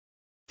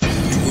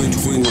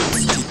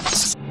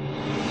TwinSportsTV.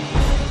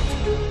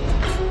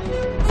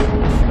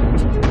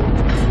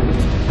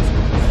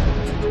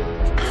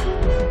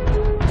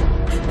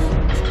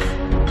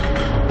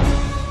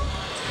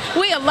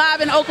 We are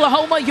live in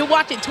Oklahoma. You're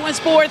watching Twin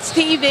Sports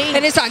TV.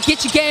 And it's our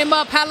Get Your Game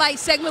Up highlight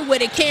segment where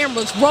the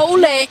cameras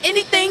roll and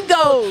anything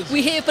goes.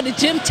 We here for the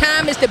gym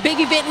time. It's the big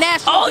event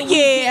national. Oh,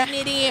 yeah.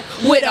 Getting it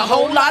in With a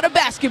whole lot of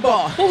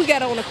basketball. What we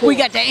got on the court? We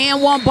got the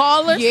N1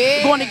 Ballers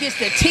Yeah. going against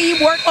the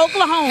Teamwork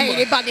Oklahoma. Hey,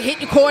 they about to hit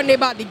the court and they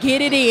about to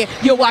get it in.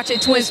 You're watching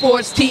Twin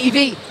Sports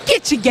TV.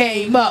 Get your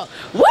game up.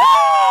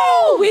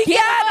 Woo! We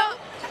got 'em.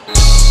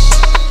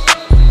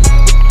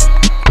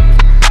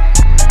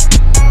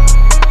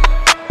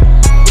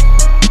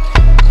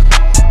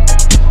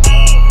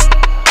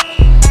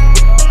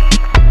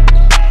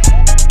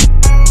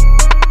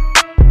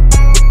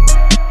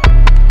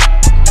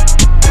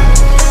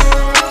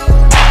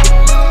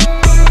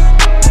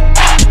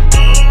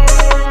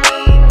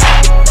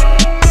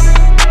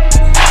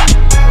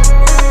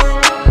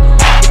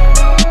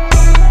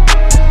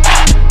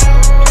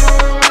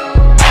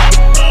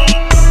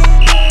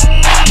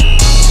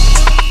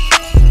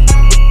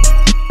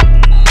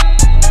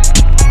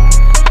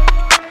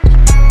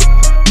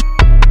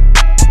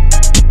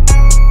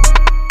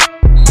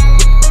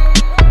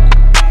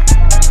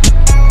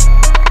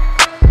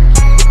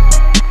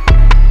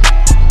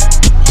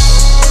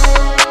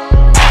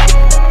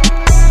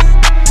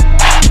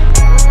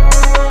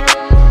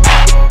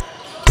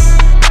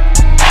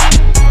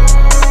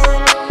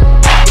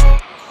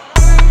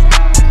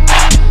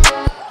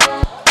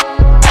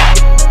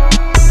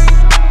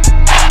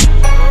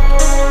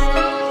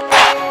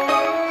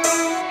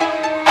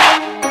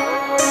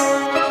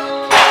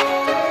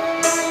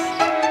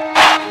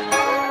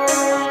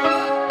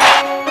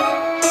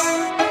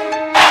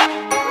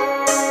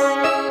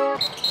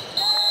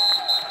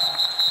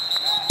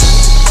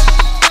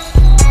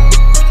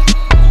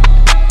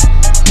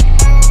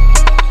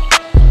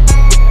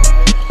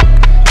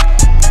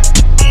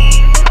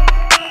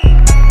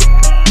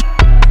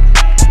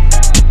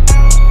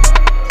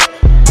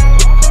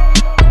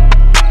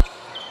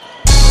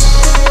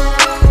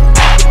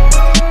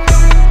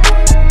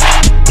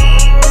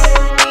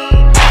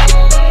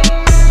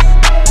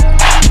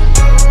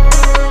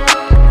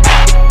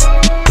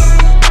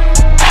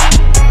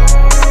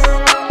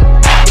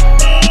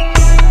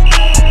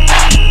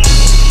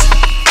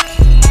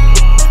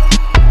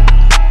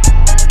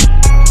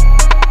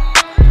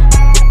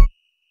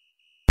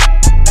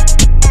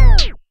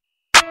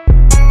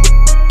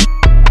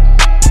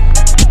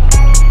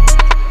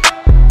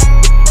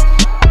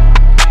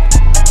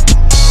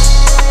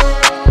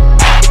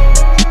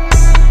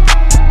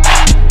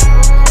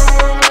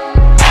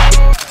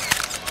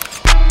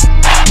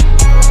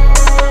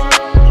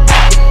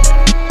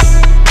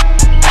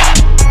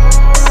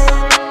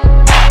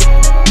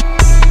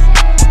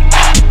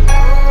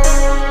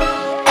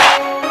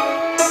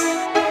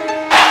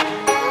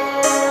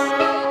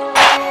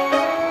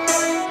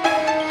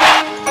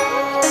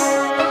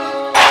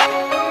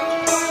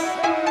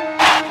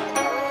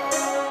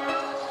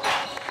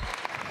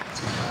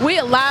 We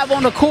are live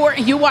on the court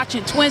and you're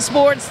watching Twin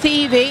Sports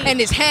TV.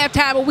 And it's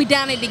halftime and we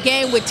down at the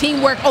game with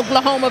Teamwork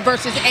Oklahoma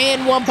versus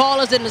N1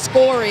 Ballers, and the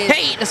score is...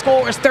 Hey, the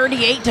score is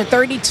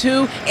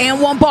 38-32.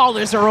 N1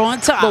 Ballers are on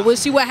top. But we'll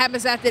see what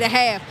happens after the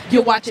half.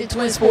 You're watching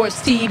Twin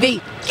Sports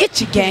TV. Get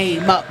your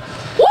game up.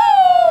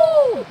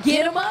 Woo!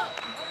 Get them up.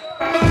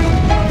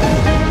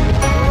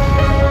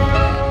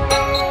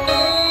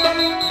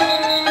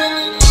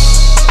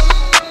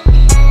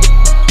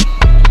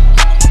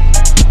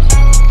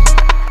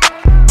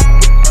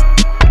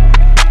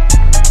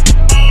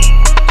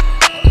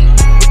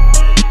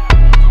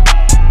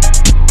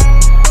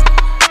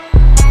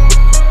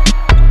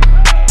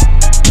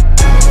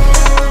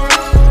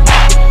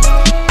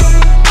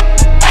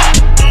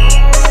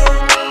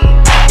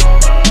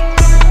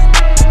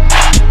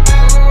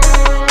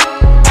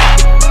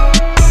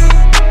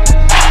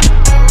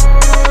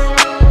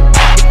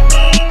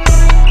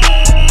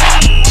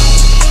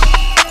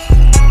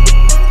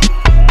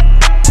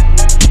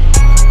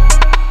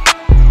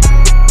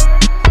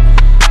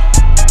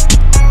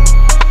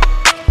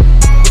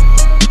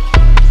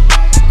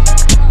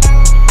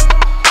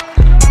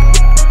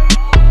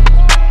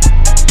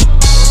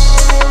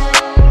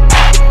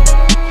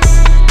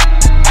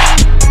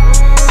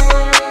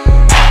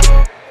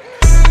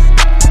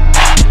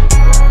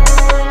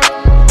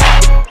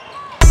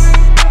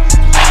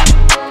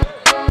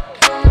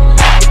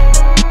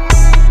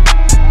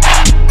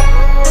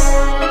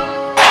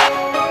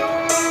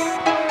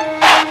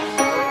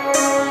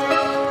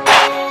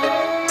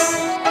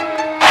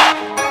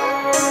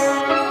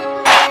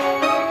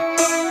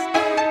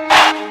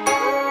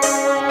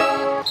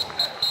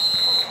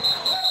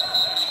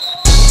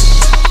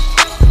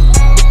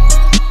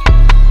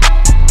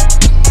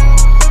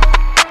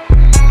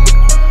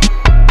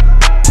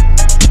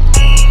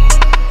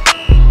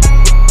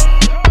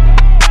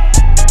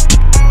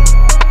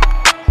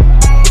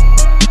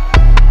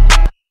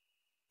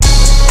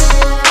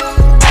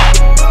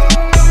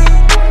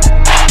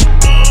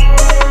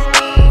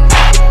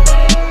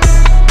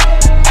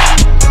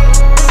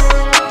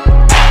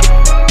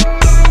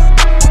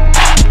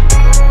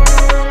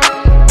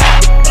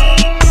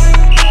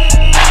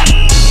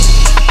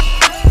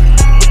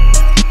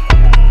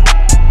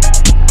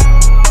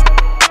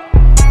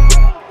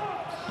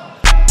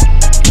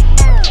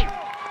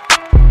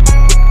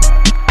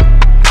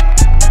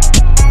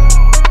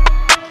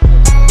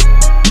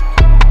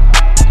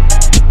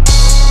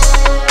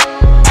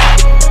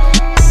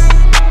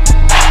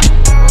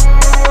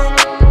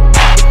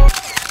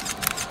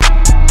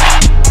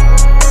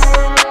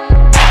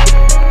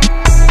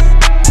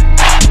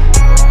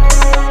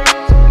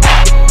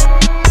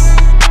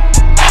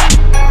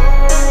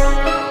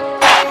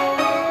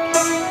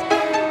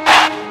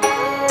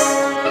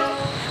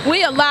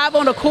 We are live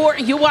on the court,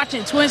 and you're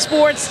watching Twin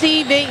Sports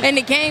TV. And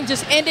the game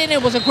just ended.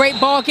 It was a great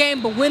ball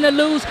game, but win or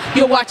lose,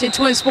 You're watching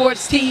Twin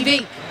Sports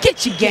TV.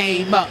 Get your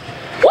game up.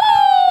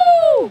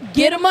 Woo!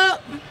 Get them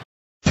up.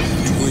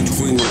 Twin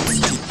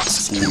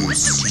Sports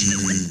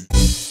TV.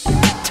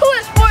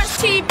 Twin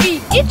Sports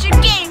TV, get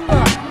your game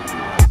up.